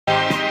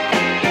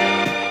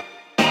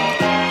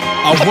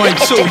1,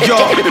 2,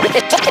 y'all.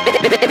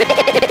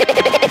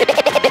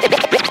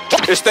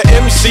 It's the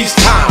MC's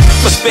time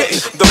for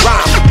spitting the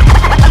rhyme.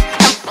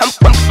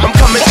 I'm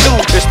coming through.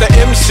 It's the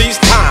MC's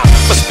time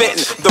for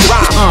spitting the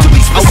rhyme. To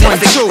be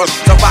specific,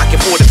 I'm rocking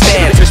for the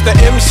fans. It's the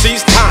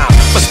MC's time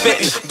for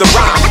spitting the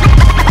rhyme.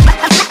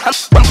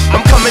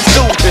 I'm coming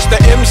through. It's the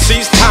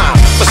MC's time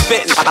for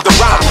spitting the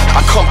rhyme.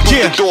 I come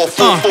through the door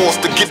full force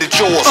to get it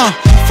yours.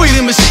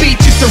 Freedom of speech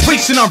is the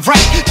reason I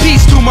write.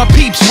 Peace to my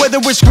peeps,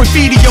 whether it's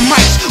graffiti or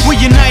mics. We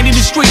unite in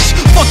the streets,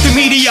 fuck the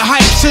media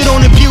hype. Sit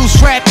on abuse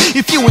rap,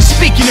 if you were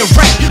speaking it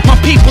right. My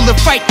people to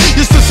fight,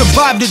 just to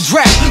survive the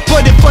draft.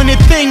 But the funny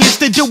thing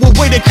is to do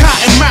away the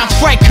cotton mouth.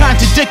 Right,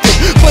 contradicted,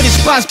 but his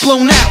spot's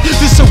blown out.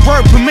 This a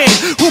word per minute,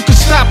 who can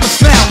stop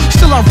us now?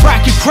 Still on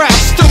rocking crowds,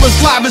 still as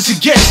live as it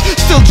gets.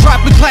 Still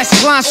dropping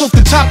classic lines off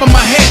the top of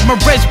my head. My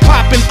red's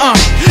popping,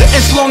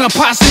 as long as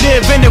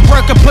positive and the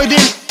work I put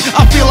in,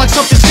 I feel like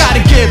something's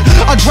gotta give.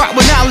 I drop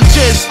with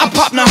knowledges, I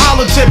pop no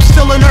hollow tips.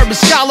 Still an urban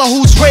scholar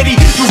who's ready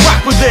to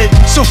rock with it.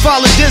 So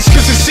follow this,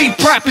 cause the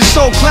C-Prop is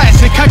so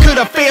classic. How could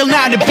I fail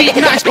now to beat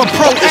nice but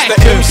proactive? It's the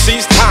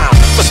MC's time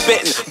for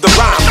spitting the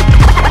rhyme.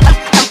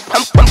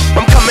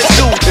 I'm coming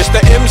through. It's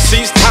the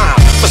MC's time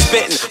for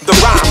spitting the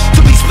rhyme.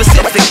 To be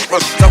specific,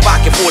 I'm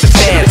rocking for the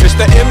fans. It's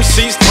the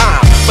MC's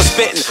time for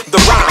spitting the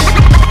rhyme.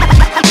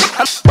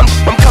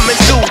 I'm coming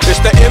through.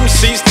 It's the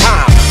MC's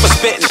time for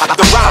spitting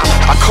the rhyme.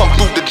 I come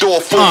through the door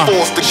full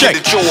force to get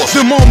it yours.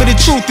 The moment the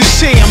truth is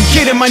here, I'm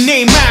getting my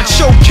name out.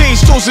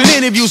 Showcase, shows and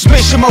interviews,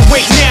 measure my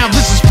weight now.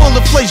 This is full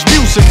of fledged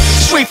music,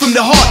 straight from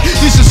the heart.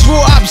 This is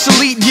raw,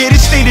 obsolete, yeah,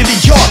 this state of the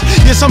art.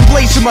 Yes, I'm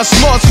blazing my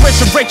smarts,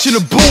 resurrection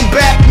of boom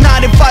bap.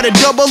 95 to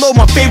 00,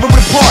 my favorite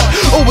part.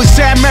 Always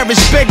had my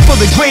respect for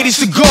the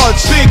greatest of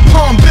gods. Big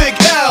Pun, Big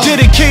L,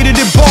 dedicated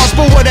to bars.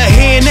 But what I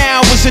hear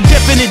now is a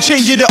definite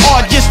change of the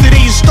art.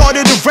 Yesterday you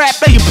started to rap,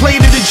 now you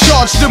played in the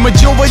charts. The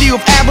majority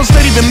of albums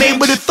not even made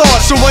with a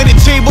thought. So when the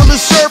table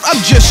is served, I'm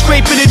just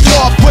scraping it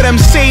off. What I'm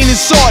saying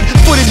is hard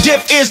for the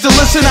deaf ears to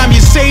listen. I'm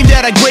just saying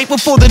that I'm grateful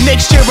for the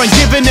next year I'm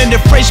giving, and the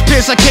fresh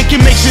piss I kick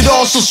it makes it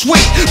all so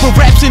sweet. But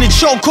raps in the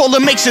chokehold,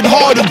 it makes it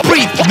hard to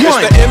breathe.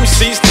 It's the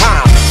MC's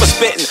time for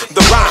spitting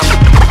the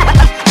rhyme.